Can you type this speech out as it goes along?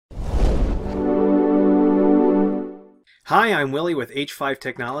Hi, I'm Willie with H5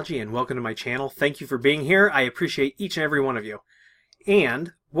 Technology and welcome to my channel. Thank you for being here. I appreciate each and every one of you.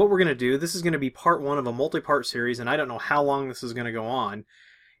 And what we're going to do, this is going to be part one of a multi-part series, and I don't know how long this is going to go on.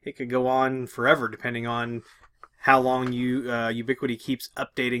 It could go on forever depending on how long Ubiquiti keeps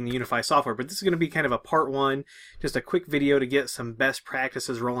updating the UniFi software. But this is going to be kind of a part one, just a quick video to get some best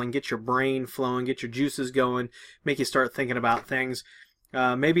practices rolling, get your brain flowing, get your juices going, make you start thinking about things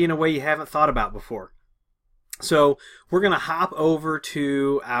maybe in a way you haven't thought about before. So we're going to hop over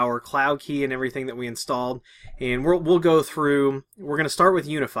to our cloud key and everything that we installed, and we'll go through. We're going to start with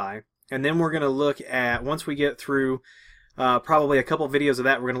UniFi, and then we're going to look at, once we get through probably a couple videos of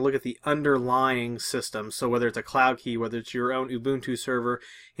that, we're going to look at the underlying system. So whether it's a cloud key, whether it's your own Ubuntu server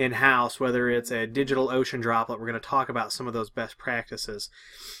in-house, whether it's a DigitalOcean droplet, we're going to talk about some of those best practices.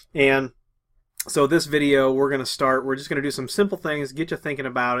 And so this video, we're just going to do some simple things, get you thinking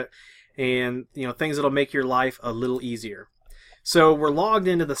about it, and things that'll make your life a little easier. So we're logged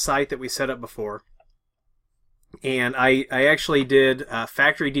into the site that we set up before, and I actually did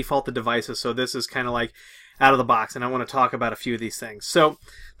factory defaulted devices, so this is kind of like out of the box, and I want to talk about a few of these things. So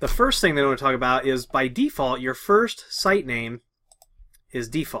the first thing that I want to talk about is, by default, your first site name is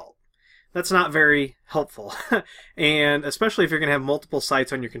default. That's not very helpful, and especially if you're going to have multiple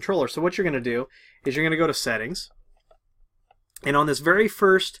sites on your controller. So what you're going to do is you're going to go to Settings, and on this very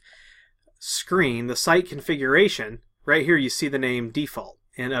first screen, the site configuration, right here you see the name default,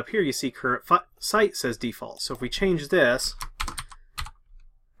 and up here you see current site says default. So if we change this,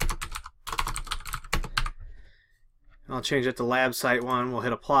 I'll change it to lab site 1, we'll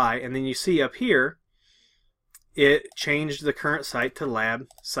hit apply, and then you see up here it changed the current site to lab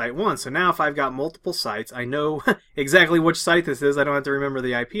site 1. So now if I've got multiple sites, I know exactly which site this is. I don't have to remember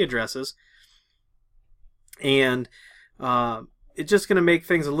the IP addresses, and it's just going to make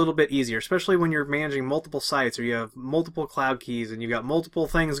things a little bit easier, especially when you're managing multiple sites or you have multiple cloud keys and you've got multiple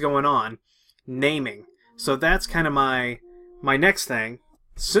things going on. Naming. So that's kind of my next thing.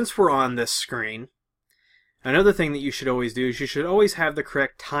 Since we're on this screen, another thing that you should always do is you should always have the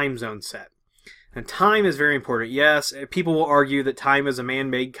correct time zone set. And time is very important. Yes, people will argue that time is a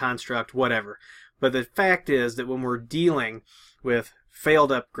man-made construct, whatever. But the fact is that when we're dealing with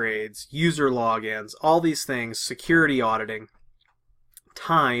failed upgrades, user logins, all these things, security auditing,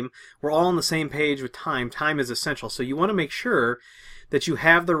 time, we're all on the same page with time. Time is essential. So you want to make sure that you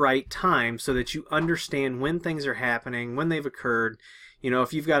have the right time so that you understand when things are happening, when they've occurred.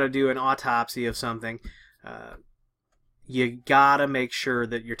 If you've got to do an autopsy of something, you gotta make sure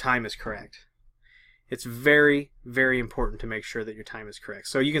that your time is correct. It's very, very important to make sure that your time is correct.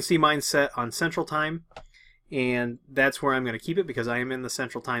 So you can see mine set on Central Time, and that's where I'm going to keep it because I am in the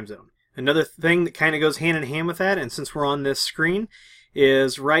Central Time Zone. Another thing that kind of goes hand in hand with that, and since we're on this screen,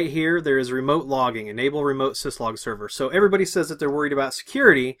 is right here there is remote logging, enable remote Syslog server. So everybody says that they're worried about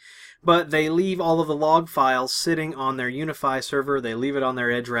security, but they leave all of the log files sitting on their UniFi server. They leave it on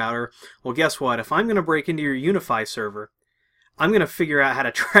their edge router. Well, guess what? If I'm going to break into your UniFi server, I'm going to figure out how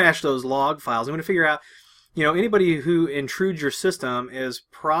to trash those log files. I'm going to figure out, anybody who intrudes your system is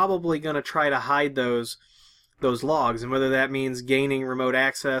probably going to try to hide those logs, and whether that means gaining remote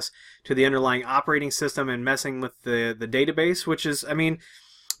access to the underlying operating system and messing with the database, which is,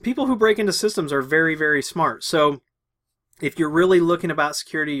 people who break into systems are very, very smart. So if you're really looking about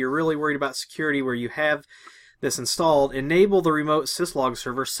security, you're really worried about security where you have this installed, enable the remote Syslog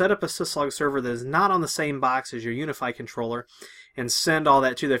server, set up a Syslog server that is not on the same box as your UniFi controller, and send all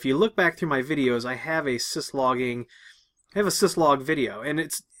that to that. If you look back through my videos, I have a Syslog video, and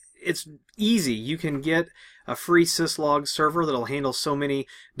it's easy. You can get a free Syslog server that'll handle so many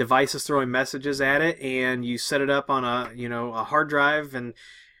devices throwing messages at it, and you set it up on a hard drive, and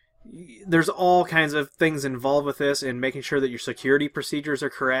there's all kinds of things involved with this and making sure that your security procedures are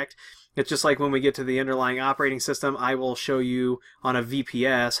correct. It's just like when we get to the underlying operating system, I will show you on a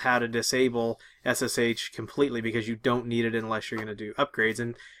VPS how to disable SSH completely because you don't need it unless you're going to do upgrades,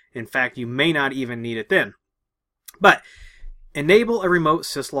 and in fact you may not even need it then. But enable a remote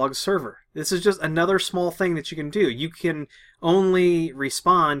Syslog server. This is just another small thing that you can do. You can only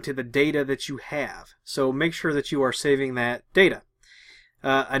respond to the data that you have, so make sure that you are saving that data.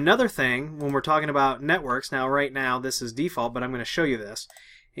 Another thing, when we're talking about networks, now right now this is default, but I'm going to show you this,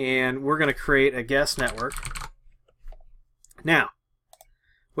 and we're going to create a guest network. Now,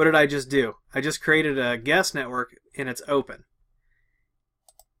 what did I just do? I just created a guest network and it's open.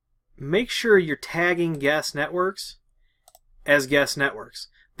 Make sure you're tagging guest networks as guest networks.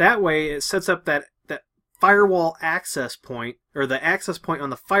 That way it sets up that firewall access point, or the access point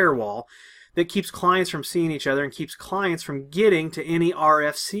on the firewall, that keeps clients from seeing each other and keeps clients from getting to any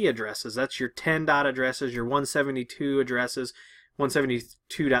RFC addresses. That's your 10 dot addresses, your 172 addresses,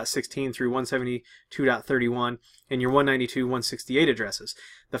 172.16 through 172.31, and your 192.168 addresses.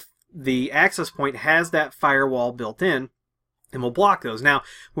 The access point has that firewall built in, and we'll block those. Now,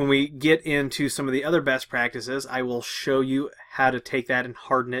 when we get into some of the other best practices, I will show you how to take that and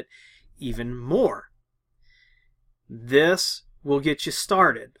harden it even more. This will get you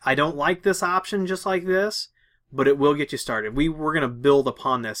started. I don't like this option just like this, but it will get you started. We're going to build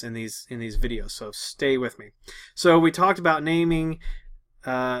upon this in these videos, so stay with me. So we talked about naming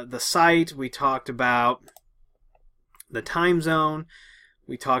the site. We talked about the time zone.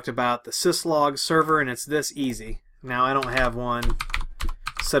 We talked about the Syslog server, and it's this easy. Now, I don't have one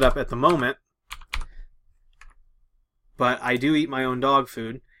set up at the moment, but I do eat my own dog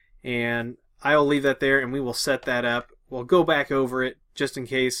food, and I'll leave that there, and we will set that up. We'll go back over it just in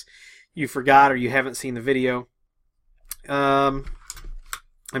case you forgot or you haven't seen the video. I'm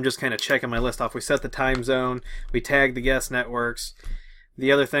just kind of checking my list off. We set the time zone. We tagged the guest networks.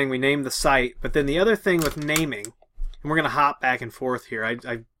 The other thing, we named the site. But then the other thing with naming, and we're going to hop back and forth here.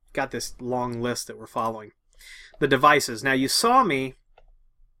 I've got this long list that we're following. The devices. Now, you saw me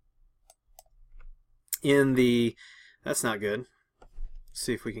in the... That's not good. Let's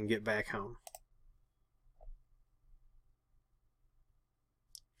see if we can get back home.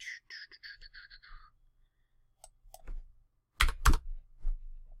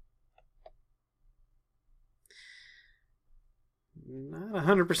 Not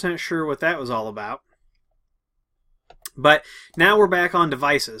 100% sure what that was all about. But now we're back on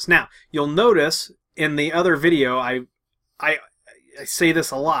devices. Now, you'll notice in the other video, I say this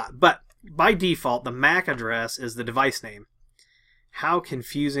a lot, but by default, the MAC address is the device name. How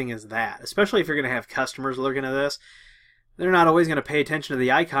confusing is that? Especially if you're going to have customers looking at this. They're not always going to pay attention to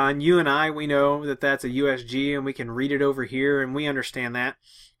the icon. You and I, we know that that's a USG, and we can read it over here, and we understand that.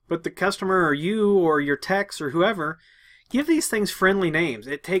 But the customer, or you, or your techs, or whoever, give these things friendly names.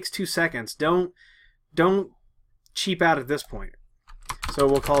 It takes 2 seconds. Don't cheap out at this point. So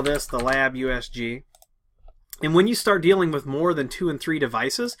we'll call this the lab USG. And when you start dealing with more than 2 and 3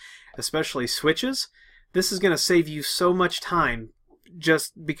 devices, especially switches, this is going to save you so much time,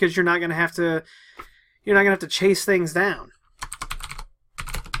 just because you're not going to have to chase things down.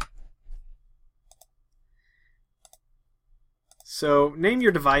 So name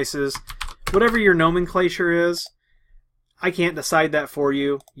your devices, whatever your nomenclature is. I can't decide that for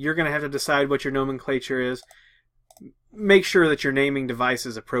you. You're going to have to decide what your nomenclature is. Make sure that you're naming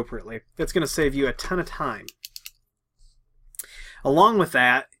devices appropriately. That's going to save you a ton of time. Along with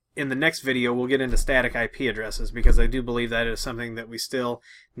that, in the next video, we'll get into static IP addresses, because I do believe that is something that we still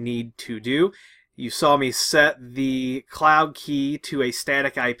need to do. You saw me set the cloud key to a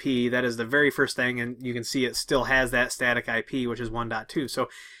static IP. That is the very first thing, and you can see it still has that static IP, which is 1.2. So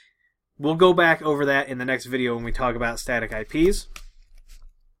we'll go back over that in the next video when we talk about static IPs.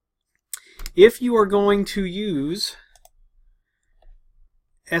 If you are going to use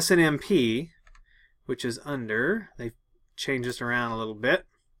Snmp, which is under, they've changed this around a little bit,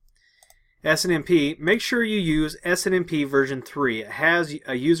 Snmp, make sure you use Snmp version 3. It has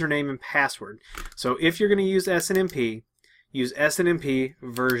a username and password. So if you're going to use Snmp, use Snmp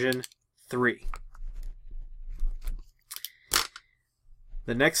version 3.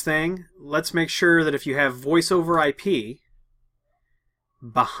 The next thing, let's make sure that if you have voice over IP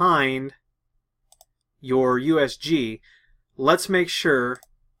behind your USG, let's make sure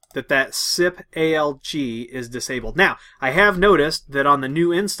that that SIP ALG is disabled. Now, I have noticed that on the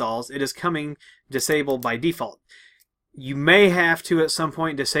new installs, it is coming disabled by default. You may have to at some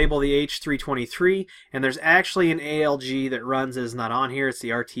point disable the H323, and there's actually an ALG that runs as not on here. It's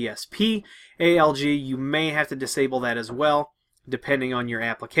the RTSP ALG. You may have to disable that as well, depending on your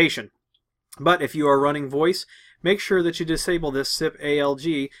application. But if you are running voice, make sure that you disable this SIP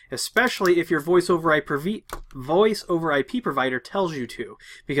ALG, especially if your voice over IP provider tells you to,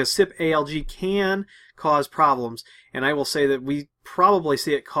 because SIP ALG can cause problems, and I will say that we probably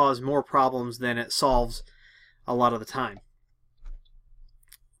see it cause more problems than it solves a lot of the time.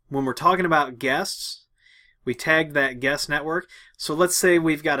 When we're talking about guests, we tag that guest network. So let's say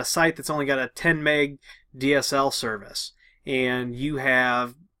we've got a site that's only got a 10 meg DSL service, and you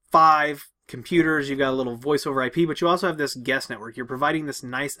have 5 computers, you got a little voice over IP, but you also have this guest network. You're providing this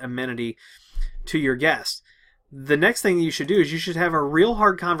nice amenity to your guests. The next thing you should do is you should have a real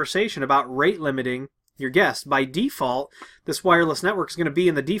hard conversation about rate limiting your guests. By default, this wireless network is going to be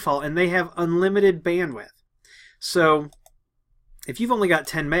in the default, and they have unlimited bandwidth. So if you've only got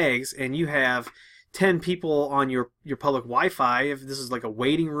 10 megs and you have 10 people on your public Wi-Fi, if this is like a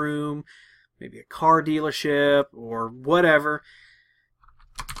waiting room, maybe a car dealership or whatever,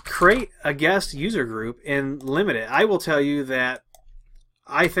 create a guest user group and limit it. I will tell you that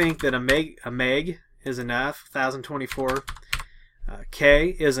I think that a meg is enough. 1024 K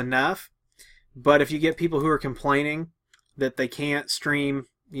is enough. But if you get people who are complaining that they can't stream,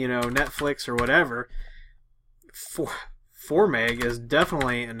 you know, Netflix or whatever, 4 meg is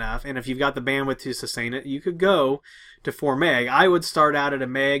definitely enough. And if you've got the bandwidth to sustain it, you could go to 4 meg. I would start out at a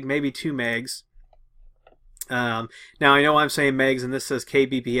meg, maybe 2 megs. Now I know I'm saying megs and this says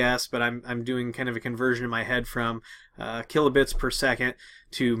kbps, but I'm doing kind of a conversion in my head from kilobits per second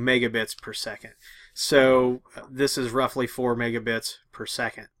to megabits per second. So this is roughly 4 megabits per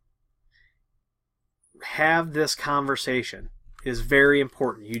second. Have this conversation is very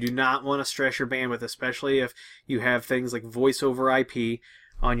important. You do not want to stress your bandwidth, especially if you have things like voice over IP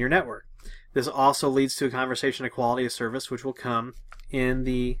on your network. This also leads to a conversation of quality of service, which will come in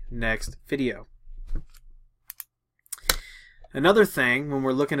the next video. Another thing when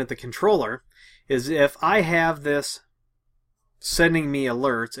we're looking at the controller is if I have this sending me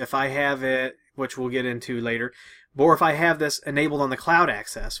alerts, if I have it, which we'll get into later, or if I have this enabled on the cloud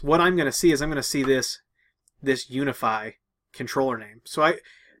access, what I'm going to see is I'm going to see this UniFi controller name. So I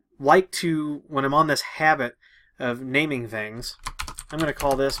like to, when I'm on this habit of naming things, I'm going to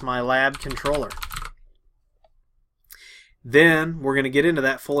call this my lab controller. Then we're going to get into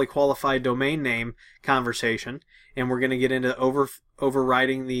that fully qualified domain name conversation, and we're going to get into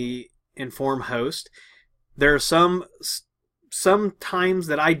overriding the inform host. There are some times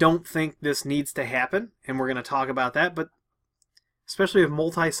that I don't think this needs to happen, and we're going to talk about that, but especially with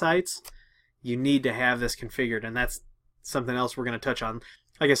multi-sites, you need to have this configured, and that's something else we're going to touch on.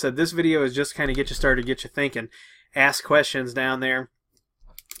 Like I said, this video is just kind of get you started, get you thinking. Ask questions down there.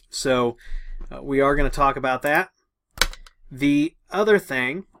 So we are going to talk about that. The other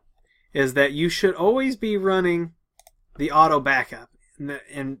thing is that you should always be running the auto backup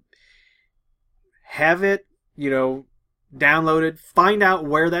and have it, you know, downloaded. Find out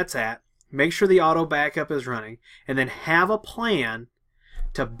where that's at. Make sure the auto backup is running, and then have a plan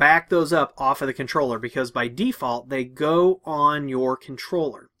to back those up off of the controller, because by default they go on your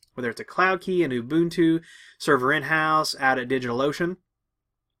controller, whether it's a Cloud Key, an Ubuntu, server in-house, out at DigitalOcean.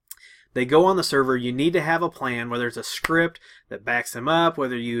 They go on the server. You need to have a plan, whether it's a script that backs them up,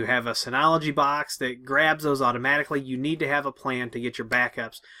 whether you have a Synology box that grabs those automatically. You need to have a plan to get your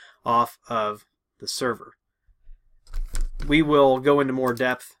backups off of the server. We will go into more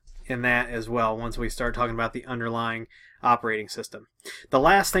depth in that as well once we start talking about the underlying operating system. The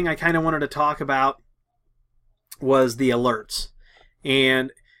last thing I kind of wanted to talk about was the alerts.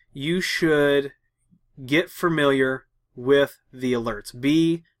 And you should get familiar with the alerts.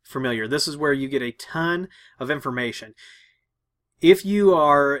 Be familiar. This is where you get a ton of information. If you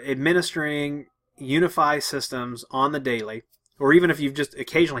are administering UniFi systems on the daily, or even if you've just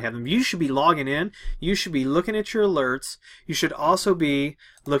occasionally had them, you should be logging in. You should be looking at your alerts. You should also be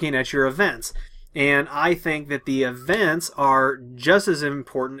looking at your events. And I think that the events are just as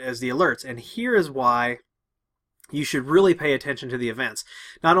important as the alerts. And here is why you should really pay attention to the events.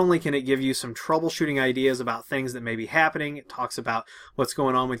 Not only can it give you some troubleshooting ideas about things that may be happening, it talks about what's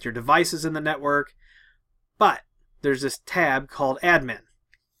going on with your devices in the network, but there's this tab called Admin.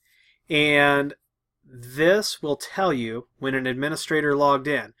 And this will tell you when an administrator logged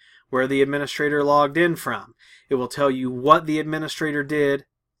in, where the administrator logged in from. It will tell you what the administrator did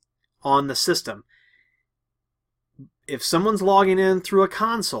on the system. If someone's logging in through a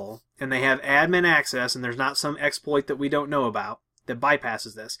console and they have admin access and there's not some exploit that we don't know about that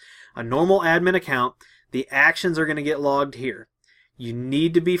bypasses this, a normal admin account, the actions are going to get logged here. You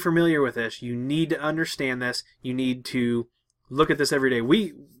need to be familiar with this. You need to understand this. You need to look at this every day.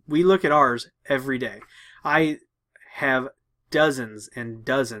 We look at ours every day. I have dozens and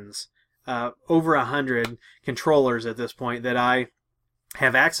dozens, over 100 controllers at this point that I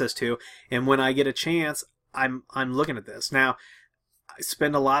have access to, and when I get a chance, I'm looking at this. Now, I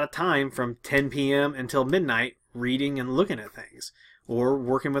spend a lot of time from 10 p.m. until midnight reading and looking at things, or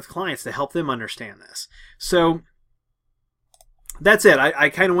working with clients to help them understand this. So that's it. I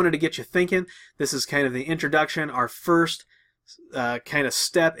kind of wanted to get you thinking. This is kind of the introduction, our first kind of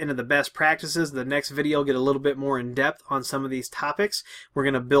step into the best practices. The next video will get a little bit more in depth on some of these topics. We're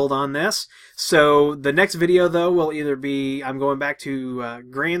going to build on this. So the next video, though, will either be I'm going back to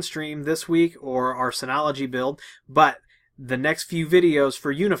GrandStream this week or our Synology build, but the next few videos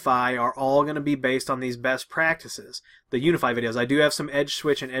for UniFi are all going to be based on these best practices. The UniFi videos. I do have some edge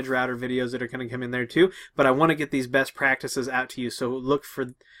switch and edge router videos that are going to come in there too, but I want to get these best practices out to you, so look for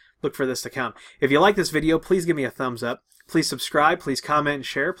this to come. If you like this video, please give me a thumbs up. Please subscribe, please comment and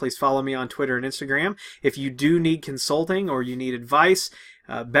share. Please follow me on Twitter and Instagram. If you do need consulting or you need advice,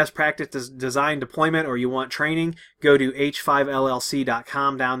 best practice design deployment, or you want training, go to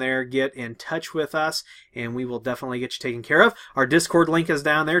h5llc.com down there. Get in touch with us, and we will definitely get you taken care of. Our Discord link is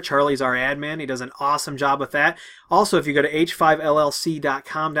down there. Charlie's our admin. He does an awesome job with that. Also, if you go to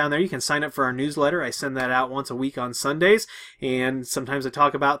h5llc.com down there, you can sign up for our newsletter. I send that out once a week on Sundays, and sometimes I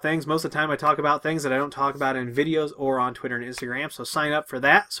talk about things. Most of the time I talk about things that I don't talk about in videos or on Twitter and Instagram, so sign up for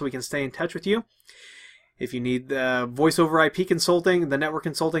that so we can stay in touch with you. If you need voice over IP consulting, the network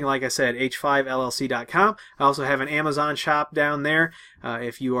consulting, like I said, h5llc.com. I also have an Amazon shop down there.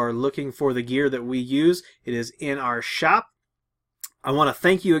 If you are looking for the gear that we use, it is in our shop. I want to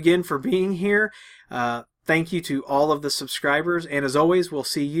thank you again for being here. Thank you to all of the subscribers. And as always, we'll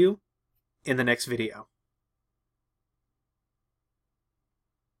see you in the next video.